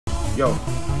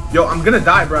Yo, I'm gonna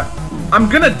die, bruh. I'm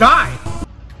gonna die.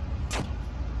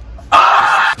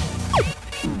 Ah!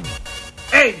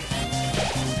 Hey.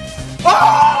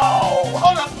 Oh,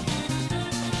 hold up.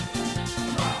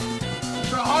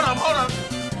 Hold up.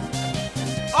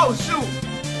 Oh, shoot.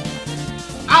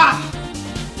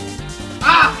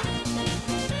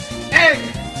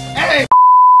 Hey.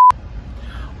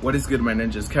 What is good, my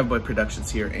ninjas? Kevboyproductions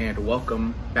here, and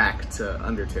welcome back to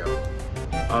Undertale.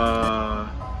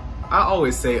 I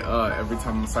always say every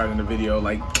time I'm starting the video,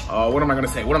 like, what am I gonna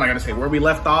say? Where we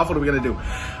left off? What are we gonna do?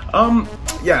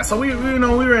 Yeah. So we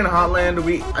were in Hotland.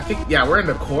 I think we're in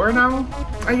the core now,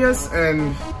 I guess,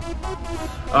 and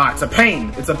it's a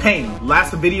pain.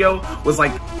 Last video was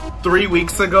like 3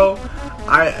 weeks ago.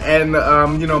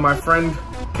 My friend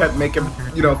kept making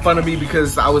fun of me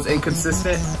because I was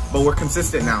inconsistent, but we're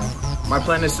consistent now. My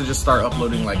plan is to just start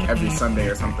uploading like every Sunday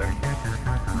or something.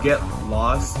 Get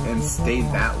lost and stay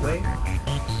that way.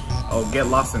 Oh, get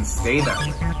lost and stay that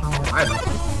way. I don't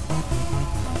know.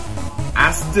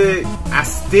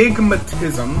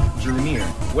 Astigmatism drew near.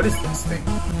 What is this thing?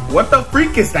 What the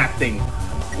freak is that thing?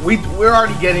 We're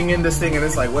already getting in this thing and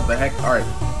it's like, what the heck? All right.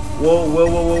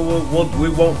 We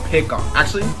won't pick on.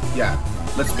 Actually, yeah.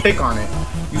 Let's pick on it.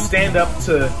 You stand up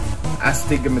to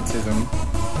astigmatism.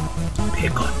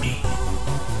 Pick on me.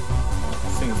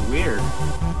 This thing is weird.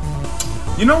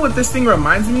 You know what this thing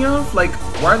reminds me of? Like,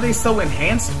 why are they so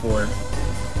enhanced for?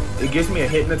 It gives me a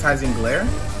hypnotizing glare.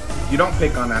 You don't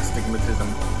pick on astigmatism.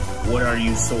 What are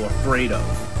you so afraid of?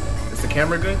 Is the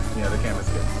camera good? Yeah, the camera's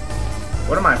good.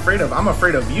 What am I afraid of? I'm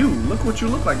afraid of you. Look what you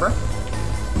look like, bro.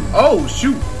 Oh,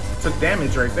 shoot. Took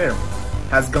damage right there.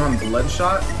 Has gone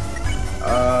bloodshot.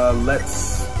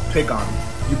 Let's pick on.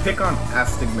 You pick on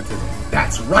astigmatism.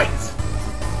 That's right.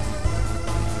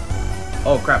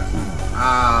 Oh, crap.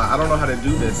 I don't know how to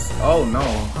do this. Oh, no.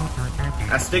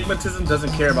 Astigmatism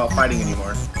doesn't care about fighting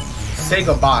anymore. Say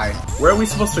goodbye. Where are we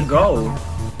supposed to go?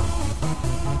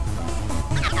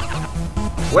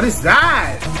 What is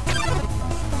that?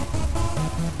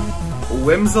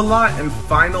 Whimsalot and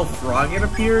Final Frogget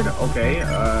appeared? Okay,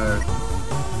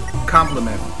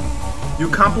 compliment. You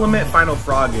compliment Final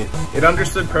Frogget. It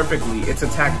understood perfectly. Its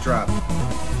attack dropped.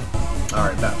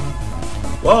 Alright, that.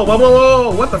 Whoa,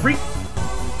 what the freak?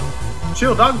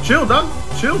 Chill, dog.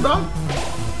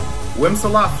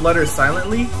 Whimsalot flutters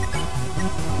silently.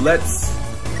 Let's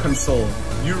console.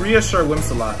 You reassure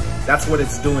Whimsalot. That's what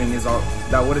it's doing is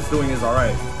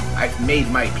alright. I've made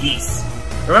my peace.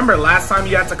 Remember last time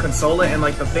you had to console it and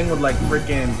like the thing would like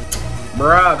freaking,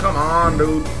 bruh, come on,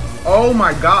 dude. Oh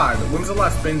my god.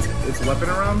 Whimsalot spins its weapon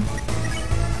around.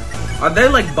 Are they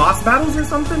like boss battles or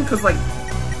something? Cause like,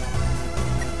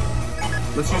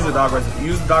 let's use the dog residue.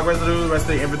 Use the dog residue, rest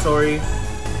of the inventory.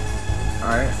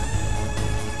 Alright.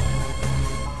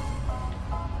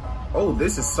 Oh,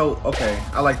 this is so, okay.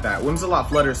 I like that. Whimsalot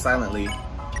flutters silently.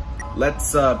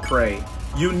 Let's pray.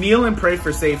 You kneel and pray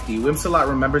for safety. Whimsalot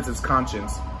remembers its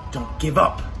conscience. Don't give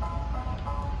up.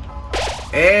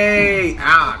 Hey!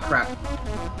 Ah, crap.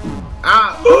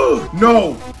 Ah! Ooh,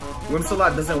 no!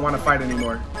 Whimsalot doesn't want to fight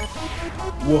anymore.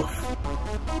 Woof.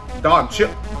 Dog, chill.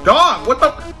 Dog, what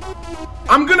the?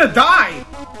 I'm gonna die!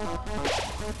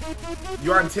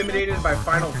 You are intimidated by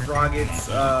Final Frogget's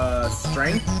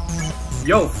strength?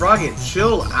 Yo, Frogget,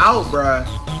 chill out, bruh.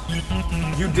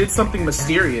 You did something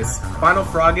mysterious. Final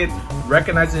Frogget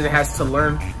recognizes it has to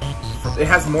learn. It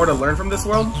has more to learn from this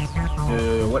world.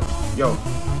 What? Yo,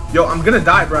 I'm gonna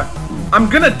die, bruh. I'm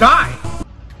gonna die.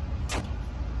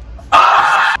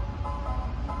 Ah!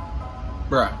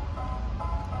 Bruh.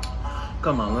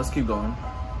 Come on, let's keep going.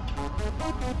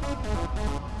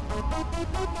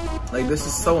 Like, this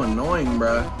is so annoying,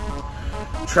 bruh.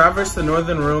 Traverse the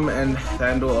northern room and the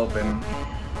end will open.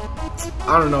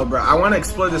 I don't know, bro. I want to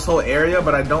explore this whole area,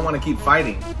 but I don't want to keep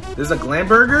fighting. There's a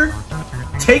Glamburger?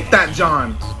 Take that,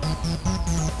 John.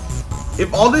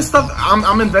 If all this stuff,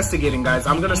 I'm investigating, guys.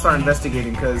 I'm gonna start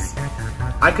investigating because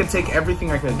I could take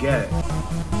everything I could get.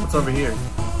 What's over here?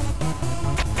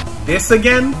 This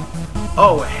again?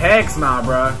 Oh, heck nah,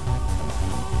 bro.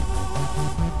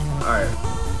 Alright.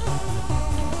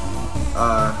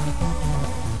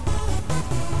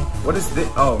 What is this?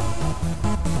 Oh.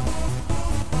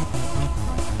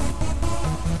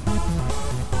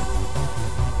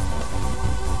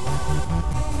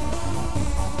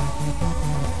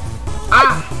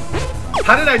 Ah!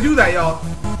 How did I do that, y'all?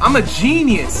 I'm a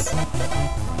genius.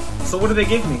 So what do they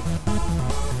give me?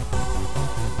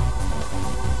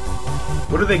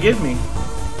 What do they give me?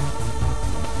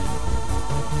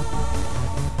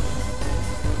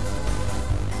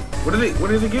 What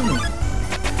do they give me?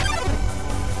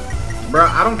 Bro,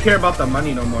 I don't care about the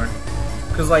money no more.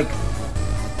 Cause like,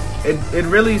 it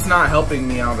really is not helping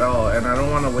me out at all, and I don't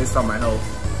want to waste all my health.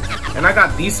 And I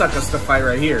got these suckers to fight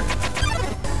right here.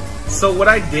 So what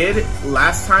I did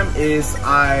last time is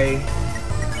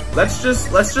let's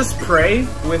just pray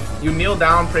with, you kneel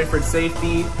down, pray for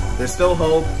safety. There's still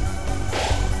hope.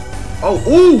 Oh,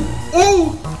 ooh,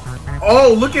 ooh,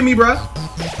 oh, look at me, bruh.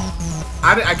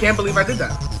 I can't believe I did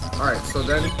that. All right, so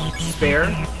then spare.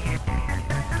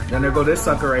 Then there go this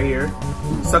sucker right here.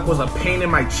 Sucker was a pain in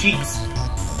my cheeks.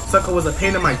 Sucker was a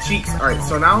pain in my cheeks. All right,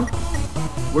 so now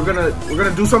we're gonna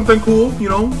do something cool, you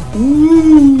know.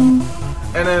 Ooh.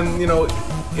 And then, you know,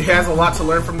 it has a lot to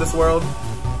learn from this world.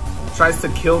 Tries to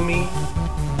kill me.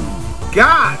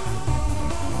 God!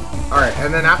 Alright,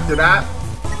 and then after that...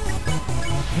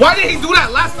 Why did he do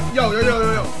that last time? Yo.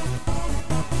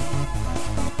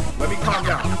 Let me calm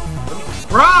down.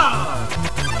 Bruh!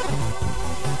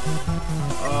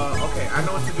 Okay, I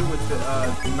know what to do with the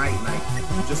night.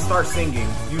 Just start singing.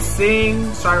 You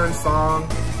sing Siren Song,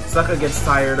 Sucker gets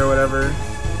tired or whatever.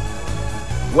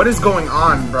 What is going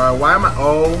on, bro? Why am I...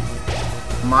 Oh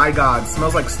my god.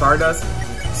 Smells like stardust.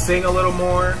 Sing a little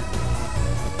more.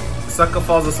 Sucker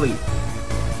falls asleep.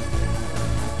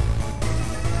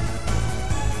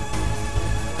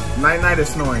 Night is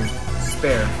snoring.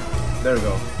 Spare. There we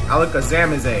go.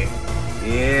 Alakazam is a...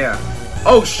 Yeah.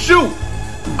 Oh, shoot!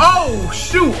 Oh,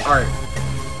 shoot! Alright.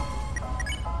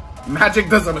 Magic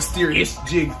does a mysterious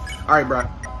jig. Alright, bro.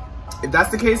 If that's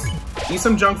the case, eat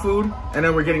some junk food, and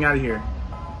then we're getting out of here.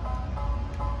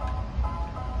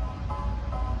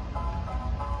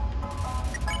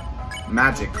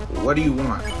 Magic, what do you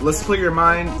want? Let's clear your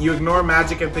mind. You ignore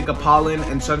magic and think of pollen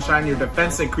and sunshine. Your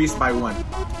defense increased by 1.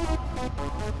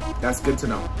 That's good to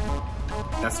know.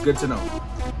 That's good to know.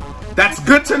 That's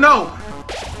good to know!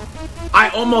 I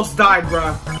almost died,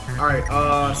 bruh.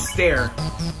 Alright, stare.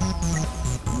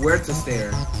 Where to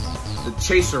stare? The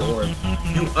Chaser Orb.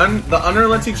 The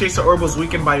unrelenting Chaser Orb was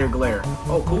weakened by your glare.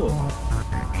 Oh, cool.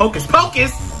 Hocus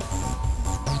Pocus!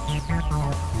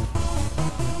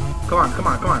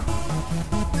 Come on.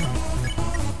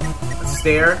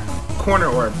 Stare. Corner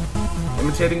Orb.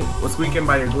 Imitating what's weakened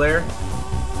by your glare.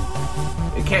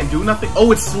 It can't do nothing.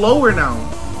 Oh, it's slower now.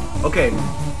 Okay.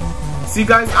 See,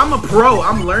 guys, I'm a pro.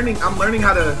 I'm learning how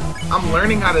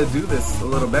to do this a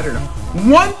little better now.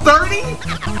 130?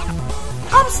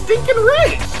 I'm stinking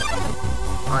rich.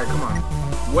 All right, come on.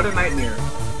 What a nightmare.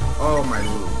 Oh my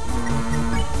lord.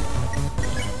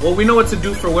 Well, we know what to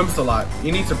do for Whimsalot.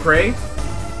 You need to pray.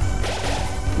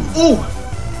 Ooh.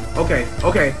 Okay.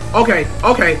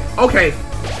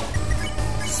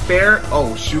 Spare.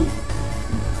 Oh shoot.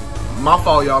 My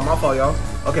fault, y'all.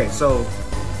 Okay, so.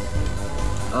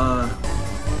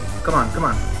 Come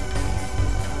on.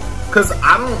 Cause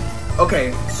I don't...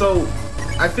 Okay, so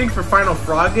I think for Final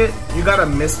Frogget, you gotta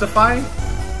mystify.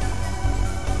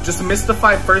 Just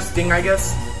mystify first thing, I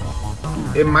guess.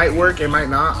 It might work, it might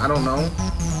not, I don't know.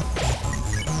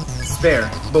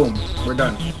 Spare. Boom. We're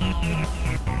done.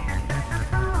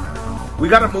 We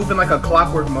gotta move in like a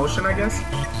clockwork motion, I guess.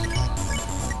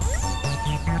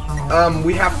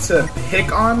 We have to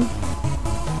pick on...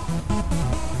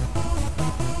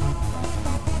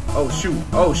 Oh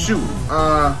shoot.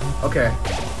 Okay.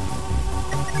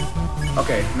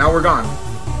 Okay, now we're gone.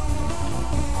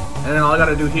 And then all I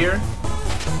gotta do here,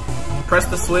 press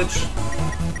the switch.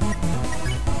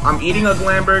 I'm eating a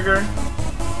Glamburger.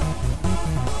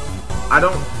 I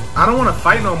don't want to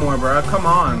fight no more, bro. Come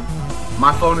on.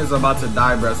 My phone is about to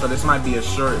die, bro, so this might be a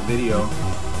short video.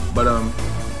 But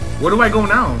where do I go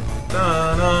now?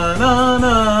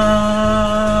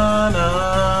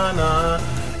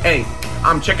 Hey,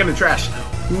 I'm checking the trash.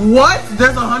 What?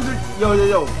 There's 100.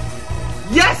 Yo.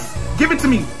 Yes! Give it to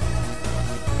me.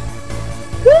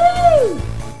 Woo!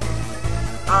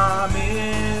 I'm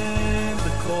in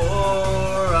the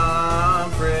core. I'm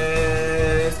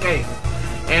frisky.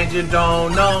 And you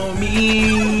don't know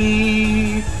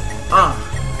me.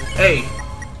 Hey.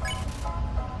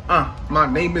 My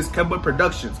name is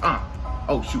Kevboyproductions.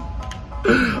 Oh, shoot.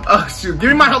 Oh, shoot. Give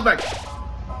me my health back.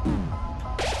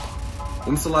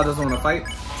 Whimsalot doesn't want to fight.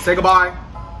 Say goodbye.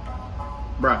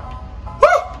 Bruh. Woo!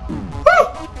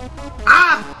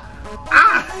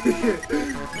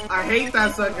 I hate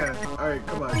that sucker. Alright,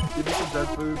 come on. Give me some junk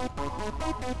food.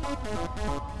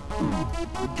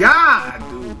 God,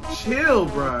 dude. Chill,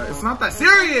 bruh. It's not that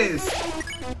serious.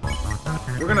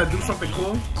 We're gonna do something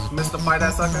cool. Mystify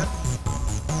that sucker.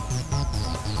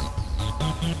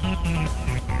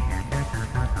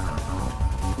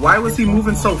 Why was he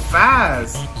moving so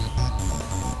fast?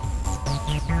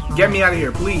 Get me out of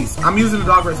here, please. I'm using the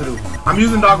dog residue. I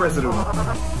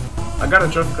got a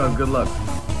trophy card. Good luck.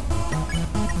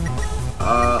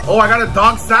 Oh, I got a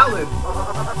dog salad.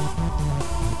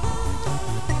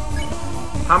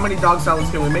 How many dog salads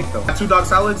can we make though? 2 dog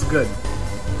salads? Good.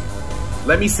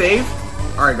 Let me save.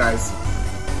 Alright guys.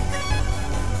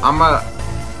 I'ma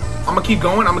keep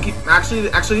going. Actually,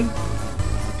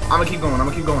 I'ma keep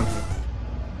going.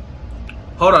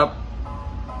 Hold up.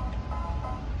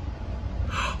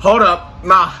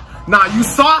 Nah, you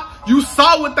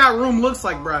saw what that room looks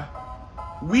like, bruh.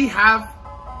 We have...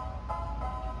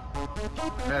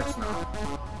 That's not.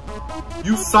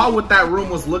 You saw what that room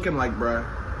was looking like, bruh.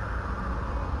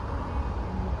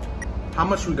 How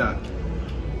much we got?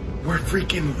 We're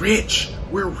freaking rich.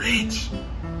 We're rich.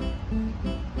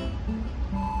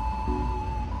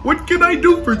 What can I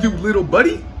do for you, little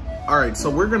buddy? Alright, so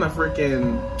we're gonna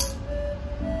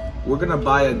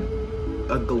buy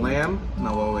a glam.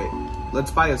 No, wait.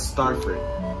 Let's buy a starfruit.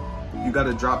 You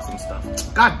gotta drop some stuff.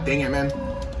 God dang it, man.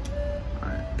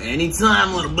 Alright.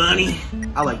 Anytime, little bunny.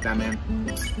 I like that, man.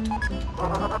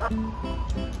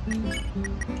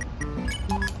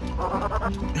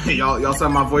 Y'all saw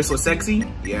my voice was sexy?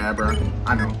 Yeah, bro.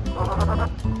 I know.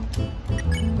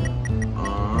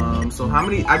 So how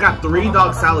many? I got 3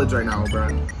 dog salads right now, bro.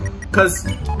 Cause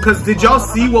did y'all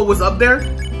see what was up there?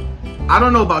 I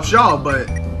don't know about y'all, but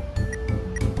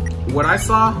what I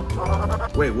saw.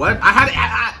 Wait, what? I had it.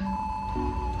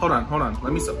 Hold on.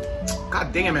 Let me sell.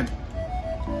 God dang it, man.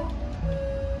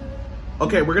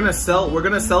 Okay, we're gonna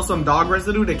sell some dog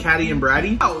residue to Caddy and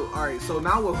Bratty. Oh, all right. So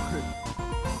now we'll.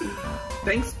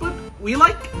 Thanks, but we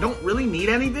don't really need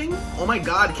anything. Oh my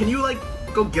God, can you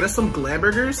go get us some glam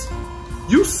burgers?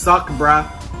 You suck, bruh.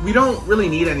 We don't really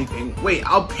need anything. Wait,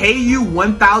 I'll pay you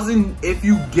 1,000 if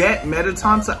you get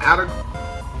Mettaton to add a...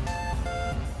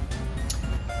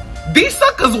 These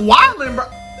suckers wildin', bro.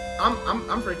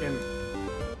 I'm freaking...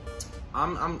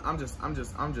 I'm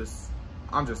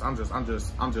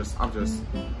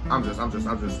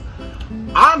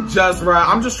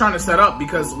just trying to set up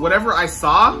because whatever I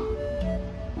saw,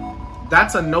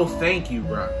 that's a no thank you,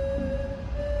 bro.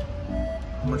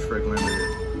 How much for a glam burger?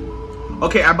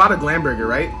 Okay, I bought a glam burger,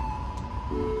 right?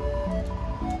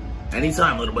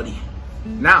 Anytime, little buddy.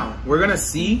 Now, we're gonna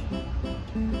see.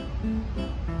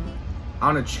 I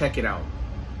wanna check it out.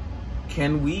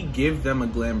 Can we give them a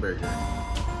glam burger?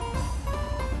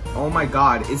 Oh my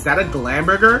God, is that a glam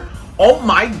burger? Oh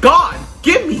my God,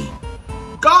 give me!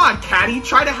 God, Caddy,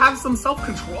 try to have some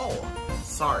self-control.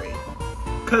 Sorry.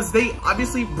 Cause they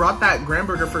obviously brought that glam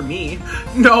burger for me.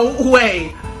 No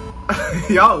way.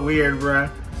 Y'all weird,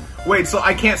 bruh. Wait, so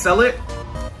I can't sell it?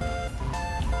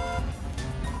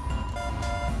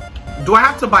 Do I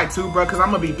have to buy 2, bro? Because I'm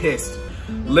going to be pissed.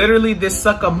 Literally, this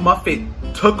sucker Muffet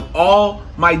took all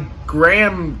my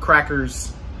graham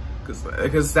crackers.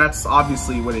 Because that's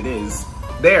obviously what it is.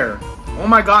 There. Oh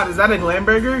my God, is that a glam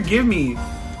burger? Give me.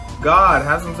 God,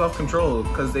 have some self-control.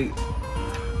 Because they...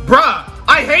 Bruh,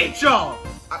 I hate y'all.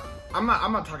 I'm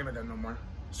not talking to them no more.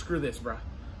 Screw this, bruh.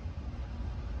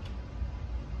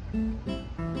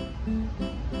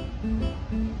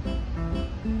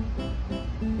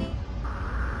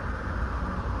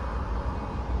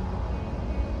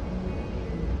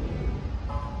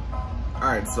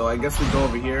 Alright, so I guess we go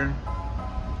over here.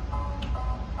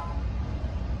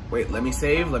 Wait, let me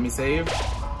save.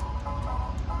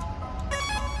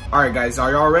 Alright guys,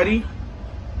 are y'all ready?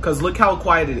 Cause look how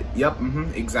quiet it is. Yep,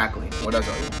 exactly. What else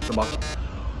are you? The bottom.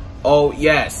 Oh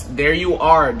yes, there you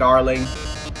are, darling.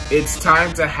 It's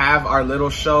time to have our little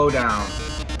showdown.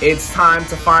 It's time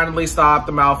to finally stop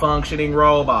the malfunctioning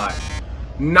robot.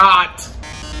 Not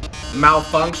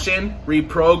malfunction,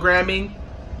 reprogramming,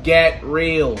 get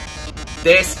real.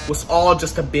 This was all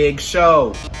just a big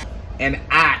show, an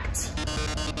act.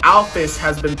 Alphys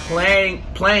has been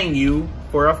playing you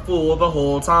for a fool the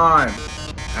whole time.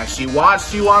 As she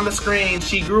watched you on the screen,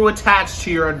 she grew attached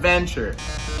to your adventure.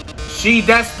 She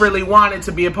desperately wanted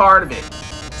to be a part of it,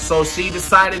 so she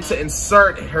decided to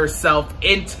insert herself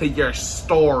into your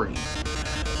story.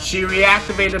 She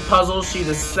reactivated puzzles, she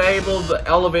disabled the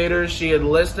elevators, she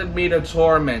enlisted me to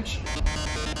torment you.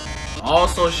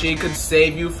 Also, she could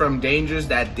save you from dangers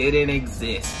that didn't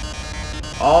exist.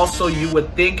 Also, you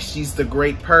would think she's the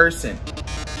great person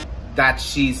that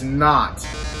she's not.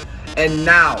 And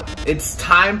now, it's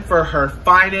time for her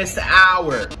finest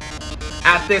hour.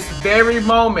 At this very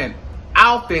moment,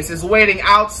 Alphys is waiting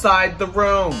outside the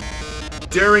room.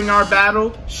 During our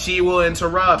battle, she will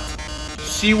interrupt.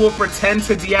 She will pretend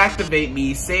to deactivate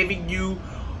me, saving you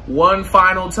one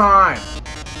final time.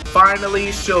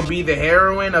 Finally, she'll be the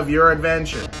heroine of your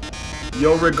adventure.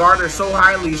 You'll regard her so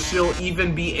highly, she'll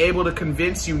even be able to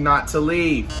convince you not to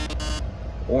leave.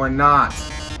 Or not.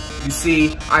 You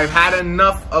see, I've had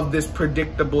enough of this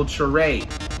predictable charade.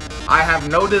 I have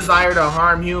no desire to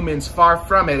harm humans, far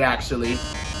from it actually.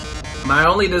 My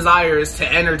only desire is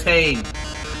to entertain.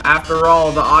 After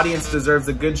all, the audience deserves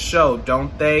a good show,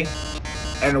 don't they?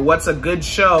 And what's a good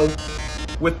show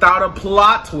without a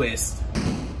plot twist?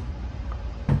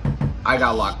 I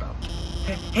got locked up.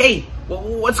 Hey,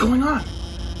 what's going on?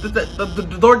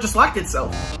 The door just locked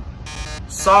itself.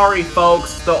 Sorry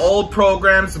folks, the old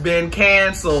program's been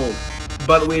canceled.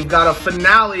 But we've got a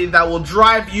finale that will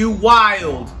drive you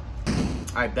wild.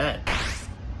 I bet.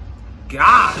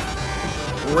 God.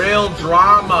 Real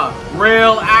drama,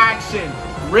 real action,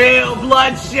 real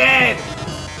bloodshed.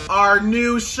 Our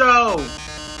new show,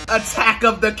 Attack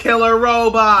of the Killer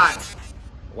Robots.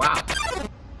 Wow.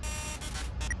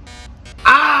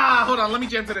 Ah, hold on, let me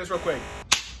jam to this real quick.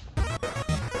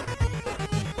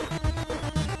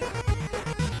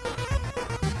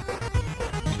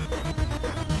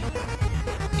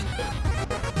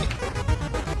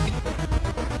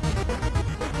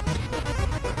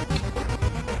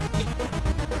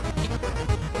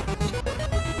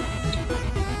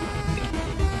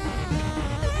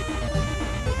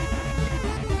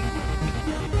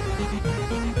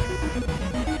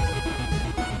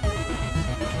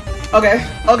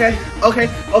 Okay.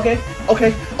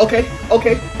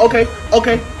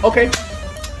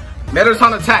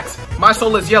 Mettaton attacks. My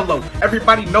soul is yellow.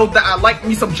 Everybody know that I like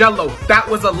me some jello. That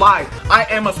was a lie. I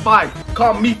am a spy.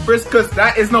 Call me Frisk, cause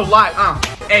that is no lie.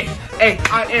 Hey,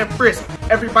 I am Frisk.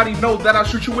 Everybody know that I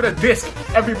shoot you with a disc.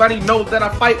 Everybody know that I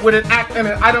fight with an axe and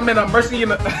an item and a mercy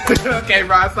and a... Okay,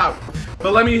 bro, stop.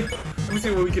 But let me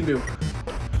see what we can do.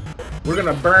 We're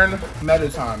gonna burn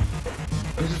Mettaton.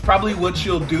 This is probably what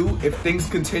you'll do if things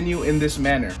continue in this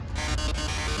manner.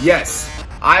 Yes,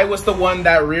 I was the one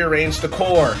that rearranged the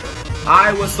core.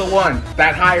 I was the one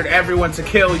that hired everyone to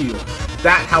kill you.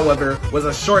 That, however, was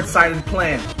a short-sighted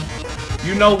plan.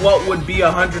 You know what would be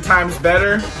 100 times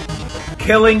better?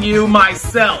 Killing you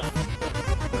myself.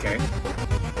 Okay.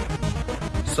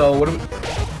 So, what do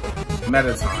we...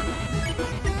 Mettaton.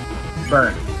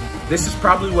 Burn. This is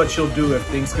probably what you'll do if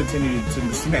things continue in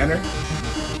this manner.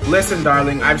 Listen,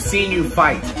 darling, I've seen you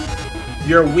fight.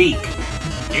 You're weak.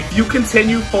 If you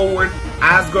continue forward,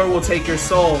 Asgore will take your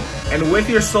soul. And with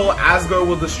your soul, Asgore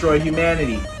will destroy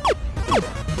humanity.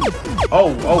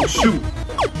 Oh, shoot.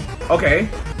 Okay.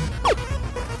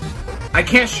 I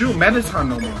can't shoot Mettaton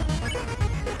no more.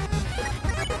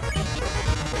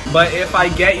 But if I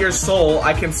get your soul,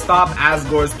 I can stop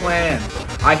Asgore's plan.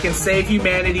 I can save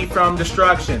humanity from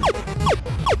destruction.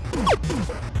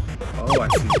 Oh, I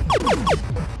see.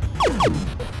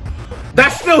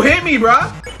 That still hit me,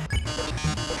 bruh!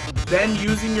 Then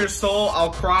using your soul,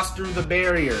 I'll cross through the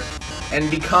barrier and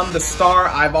become the star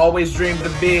I've always dreamed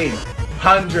of being.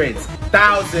 Hundreds,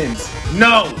 thousands,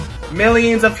 no,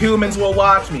 millions of humans will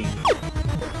watch me.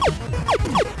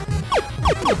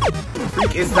 What the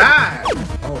freak is that?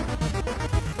 Oh.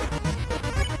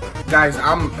 Guys,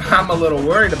 I'm a little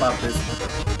worried about this.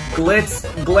 Glitz,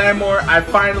 glamour, I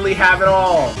finally have it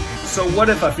all. So what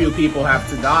if a few people have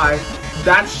to die?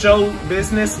 That's show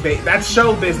business, baby.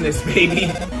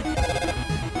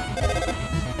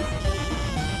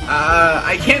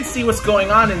 I can't see what's going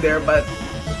on in there, but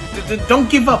don't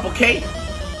give up, okay?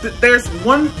 There's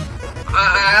one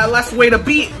less way to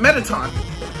beat Mettaton.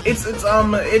 This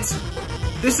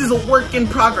is a work in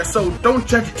progress, so don't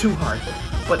judge it too hard.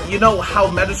 But you know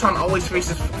how Mettaton always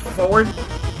faces forward?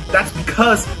 That's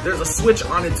because there's a switch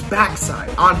on his backside.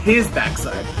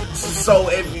 So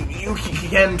if you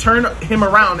can turn him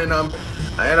around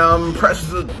and press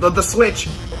the switch,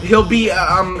 he'll be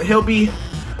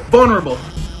vulnerable.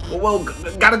 Well,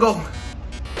 gotta go.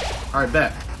 All right,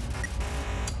 bet.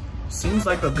 Seems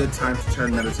like a good time to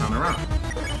turn Mettaton around.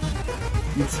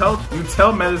 You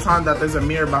tell Mettaton that there's a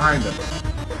mirror behind him.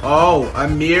 Oh, a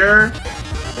mirror?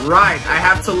 Right. I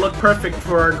have to look perfect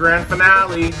for our grand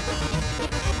finale.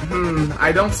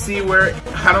 I don't see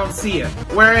it.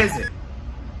 Where is it?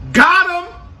 Got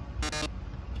him!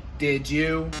 Did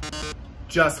you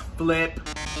just flip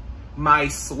my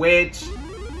switch?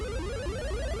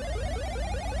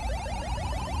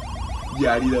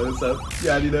 Yeah, you know what's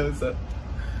up.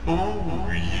 Oh,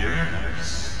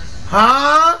 yes.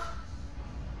 Huh?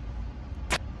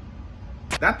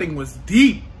 That thing was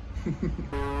deep.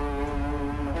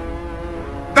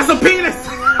 That's a penis!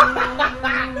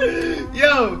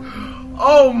 Yo,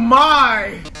 oh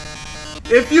my!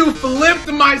 If you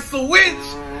flipped my switch,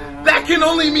 that can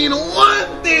only mean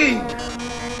one thing!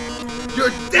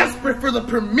 You're desperate for the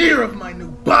premiere of my new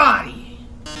body!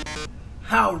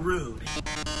 How rude.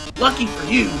 Lucky for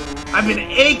you, I've been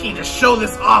aching to show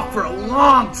this off for a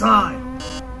long time.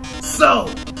 So,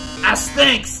 as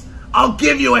thanks, I'll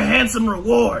give you a handsome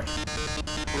reward.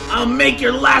 I'll make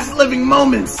your last living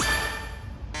moments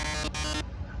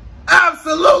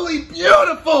absolutely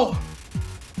beautiful.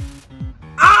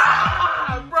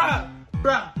 Ah,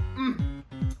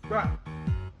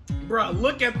 bruh,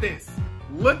 look at this.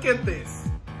 Look at this.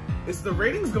 Is the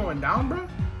ratings going down, bruh?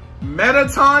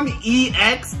 Mettaton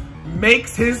EX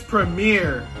makes his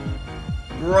premiere.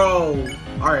 Bro.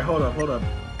 Alright, hold up.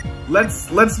 Let's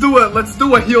do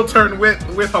a heel turn with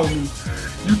homie.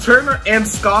 You turn and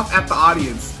scoff at the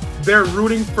audience. They're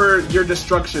rooting for your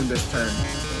destruction this turn.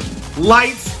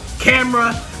 Lights,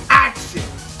 camera, action.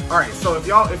 Alright, so if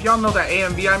y'all know that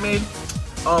AMV I made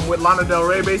with Lana Del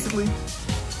Rey basically,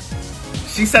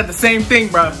 she said the same thing,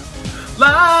 bro.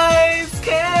 Lights,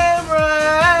 camera,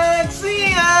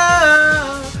 action.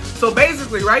 So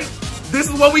basically, right? This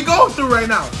is what we going through right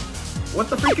now. What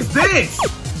the freak is this?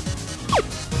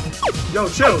 Yo,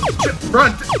 chill,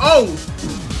 bro. Oh.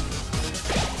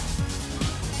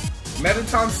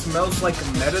 Mettaton smells like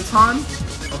Mettaton?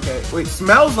 Okay, wait,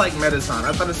 smells like Mettaton.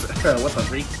 I thought it's, what the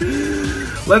freak?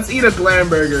 Let's eat a glam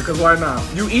burger, because why not?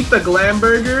 You eat the glam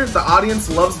burger, the audience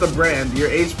loves the brand. Your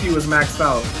HP was maxed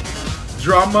out.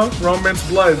 Drama, romance,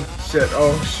 blood. Shit,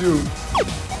 oh shoot.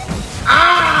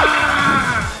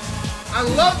 Ah! I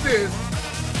love this.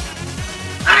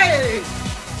 Hey!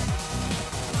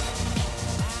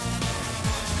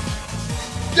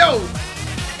 Yo!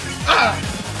 Ah!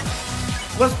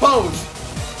 Let's pose.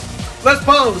 Let's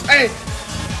pose. Hey!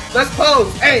 Let's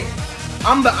pose. Hey!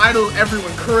 I'm the idol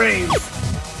everyone craves.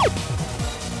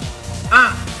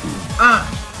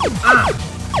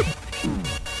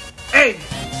 Hey!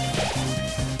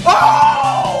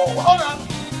 Oh! Hold up!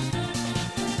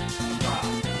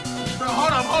 Bro,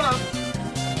 hold up.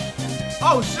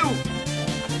 Oh, shoot!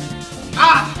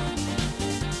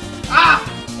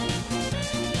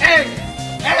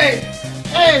 Hey!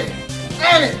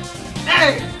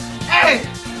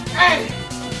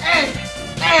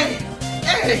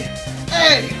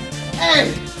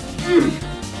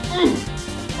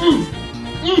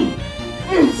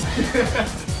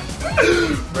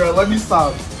 Bro, let me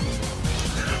stop.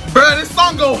 Bro, this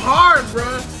song go hard,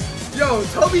 bro. Yo,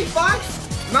 Toby Fox?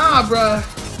 Nah, bro.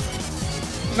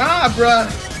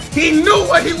 He knew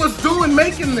what he was doing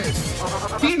making this.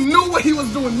 He knew what he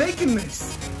was doing making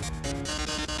this.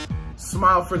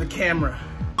 Smile for the camera.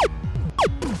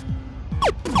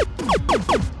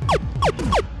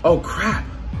 Oh crap.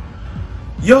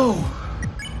 Yo.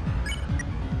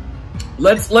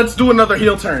 Let's do another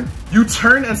heel turn. You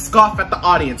turn and scoff at the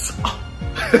audience.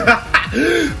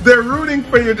 They're rooting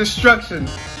for your destruction.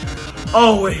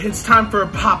 Oh, it's time for a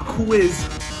pop quiz.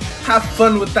 Have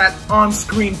fun with that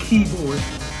on-screen keyboard.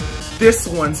 This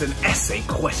one's an essay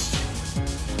question.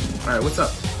 Alright, what's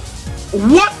up?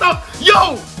 What the?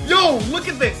 Yo, look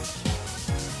at this.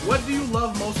 What do you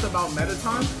love most about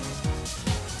Mettaton?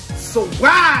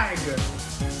 Swag.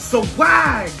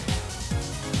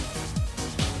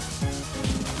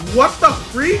 What the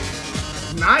freak?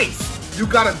 Nice. You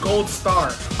got a gold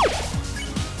star.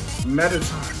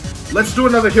 Mettaton. Let's do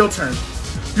another heel turn.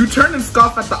 You turn and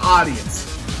scoff at the audience.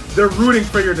 They're rooting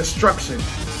for your destruction.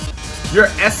 Your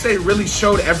essay really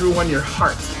showed everyone your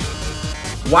heart.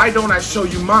 Why don't I show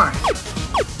you mine?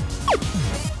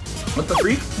 What the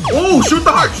freak? Oh, shoot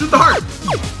the heart,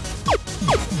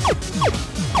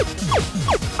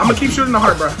 I'm gonna keep shooting the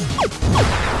heart, bro.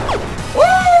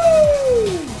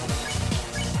 Woo!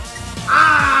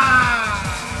 Ah!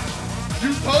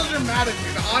 You pose your mad at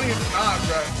me, the audience not,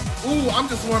 bro. Ooh, I'm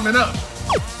just warming up.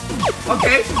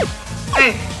 Okay.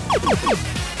 Hey.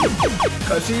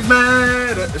 Cause she's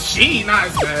mad at, she not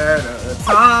as mad at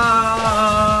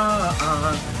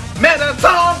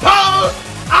Mettaton pose!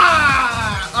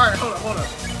 Ah! Alright, hold up.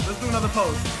 Let's do another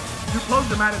pose. You pose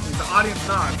dramatically, the audience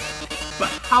nods. But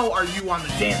how are you on the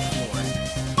dance floor?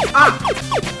 Ah!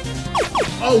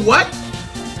 Oh, what?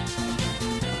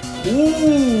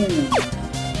 Ooh!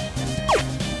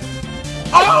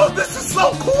 Oh, this is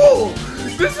so cool!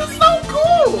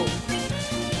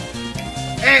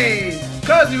 Hey!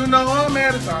 Cause you know I'm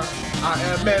Mettaton. I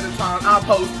am Mettaton, I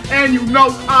post, and you know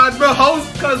I'm the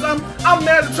host. Cause I'm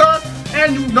Mettaton,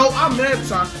 and you know I'm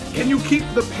Mettaton. Can you keep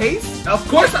the pace? Of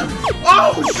course I.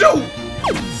 Oh shoot!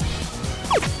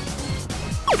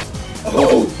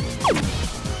 Oh!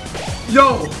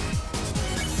 Yo!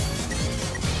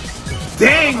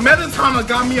 Dang, Mettaton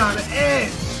got me on the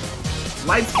edge.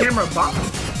 Lights, camera, box.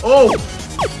 Oh!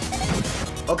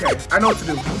 Okay, I know what to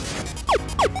do.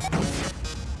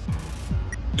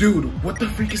 Dude, what the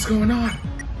freak is going on?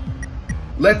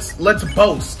 Let's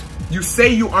boast. You say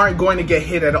you aren't going to get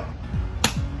hit at all.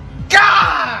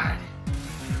 God!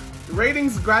 The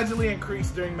ratings gradually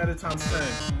increase during Mettaton's turn.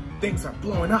 Things are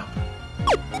blowing up.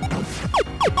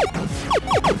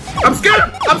 I'm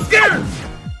scared! I'm scared!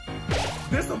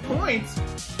 Disappoint?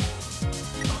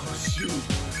 Oh, shoot.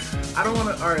 I don't want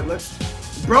to... Alright, let's...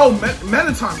 Bro,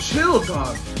 Mettaton, chill,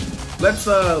 dog. Let's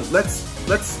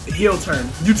heel turn.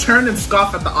 You turn and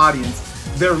scoff at the audience.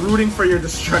 They're rooting for your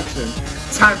destruction.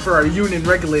 Time for our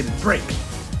union-regulated break.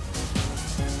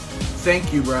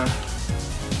 Thank you, bruh.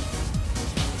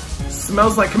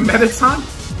 Smells like a Mettaton?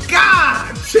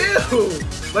 God, chill!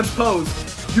 Let's pose.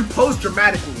 You pose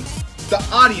dramatically. The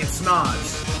audience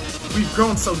nods. We've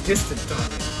grown so distant,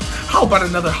 darling. How about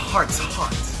another heart to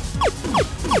heart?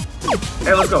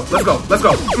 Hey, let's go, let's go, let's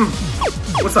go.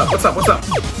 What's up, what's up, what's up?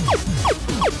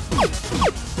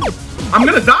 I'm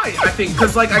gonna die, I think,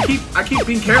 cause like I keep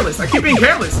being careless. I keep being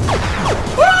careless.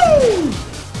 Woo!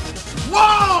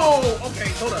 Whoa! Okay,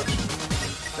 hold up.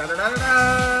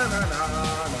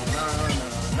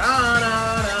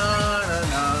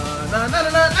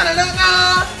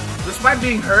 Despite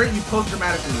being hurt, you pose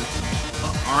dramatically.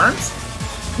 Arms?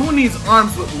 Who needs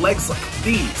arms with legs like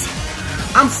these?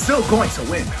 I'm still going to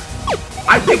win.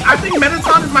 I think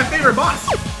Mettaton is my favorite boss.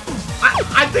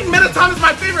 I think Mettaton is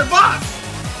my favorite boss.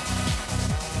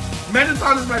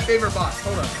 Mettaton is my favorite boss.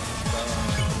 Hold on.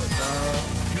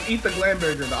 You eat the glam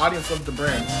burger. The audience loves the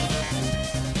brand.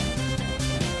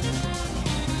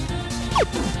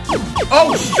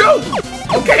 Oh shoot!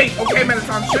 Okay,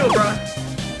 Mettaton, chill, bruh.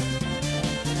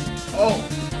 Oh.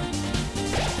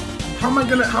 How am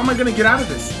I gonna get out of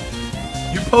this?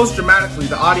 You pose dramatically.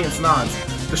 The audience nods.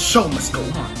 The show must go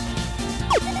on.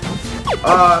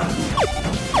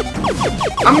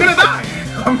 I'm gonna die.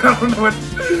 I don't know what.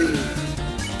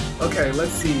 Okay,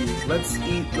 let's see. Let's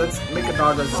eat. Let's make a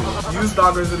dog residue. Use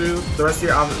dog residue. The rest of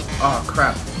your outfit. Oh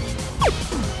crap.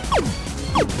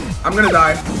 I'm gonna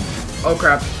die. Oh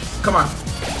crap. Come on.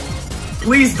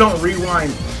 Please don't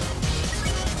rewind.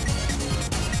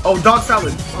 Oh, dog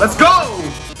salad. Let's go!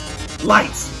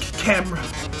 Lights, camera.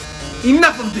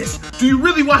 Enough of this. Do you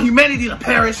really want humanity to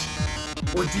perish?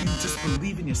 Or do you just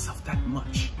believe in yourself that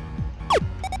much?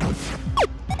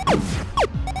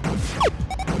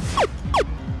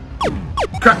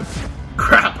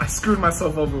 Crap, I screwed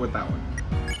myself over with that one.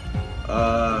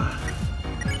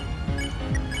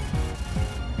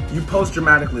 You pose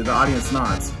dramatically, the audience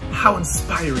nods. How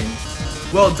inspiring.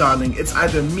 Well, darling, it's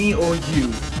either me or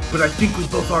you, but I think we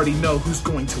both already know who's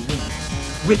going to win.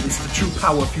 Witness the true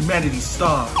power of humanity's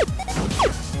star.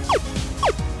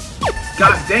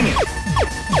 God dang it.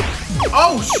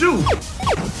 Oh, shoot.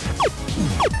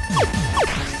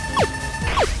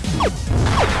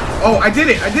 Oh, I did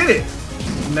it.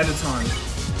 Mettaton.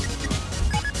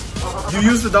 You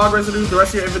use the dog residue, the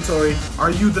rest of your inventory.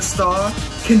 Are you the star?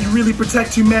 Can you really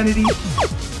protect humanity?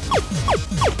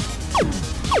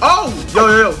 Oh!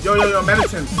 Yo,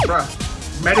 Mettaton, bruh.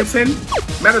 Mettaton,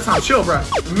 chill, bruh.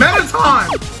 Mettaton!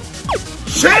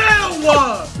 Chill!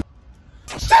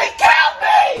 She killed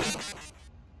me!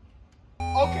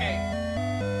 Okay.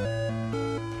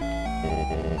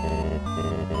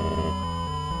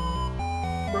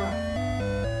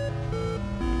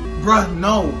 Bruh,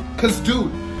 no. Cause,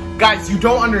 dude, guys, you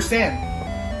don't understand.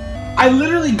 I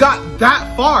literally got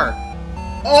that far.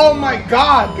 Oh my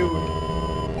god, dude.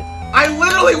 I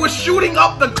literally was shooting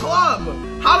up the club.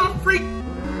 How the freak?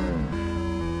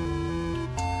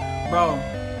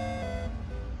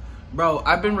 Bro,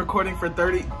 I've been recording for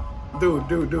 30. Dude.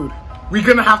 We're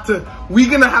gonna have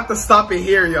to stop it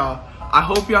here, y'all. I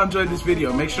hope y'all enjoyed this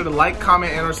video. Make sure to like,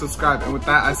 comment, and/or subscribe. And with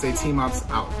that, I say TEAMOPS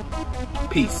out.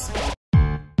 Peace.